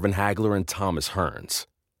 Marvelous Marvin Hagler, and Thomas Hearns.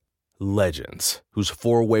 Legends, whose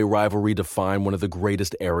four-way rivalry defined one of the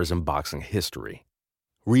greatest eras in boxing history.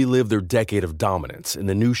 Relive their decade of dominance in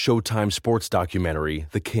the new Showtime sports documentary,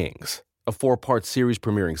 The Kings, a 4-part series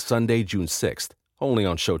premiering Sunday, June 6th, only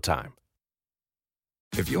on Showtime.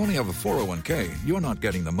 If you only have a 401k, you're not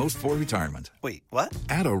getting the most for retirement. Wait, what?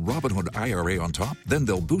 Add a Robinhood IRA on top, then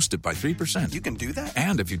they'll boost it by 3%. You can do that?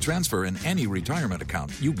 And if you transfer in any retirement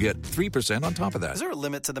account, you get 3% on top of that. Is there a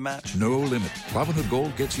limit to the match? No limit. Robinhood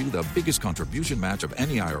Gold gets you the biggest contribution match of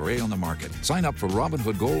any IRA on the market. Sign up for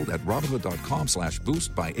Robinhood Gold at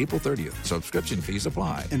Robinhood.com/boost by April 30th. Subscription fees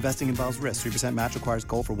apply. Investing involves risk. 3% match requires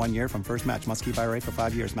gold for 1 year from first match. Must keep IRA for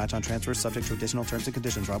 5 years. Match on transfers subject to additional terms and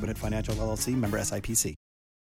conditions. Robinhood Financial LLC, member SIPC.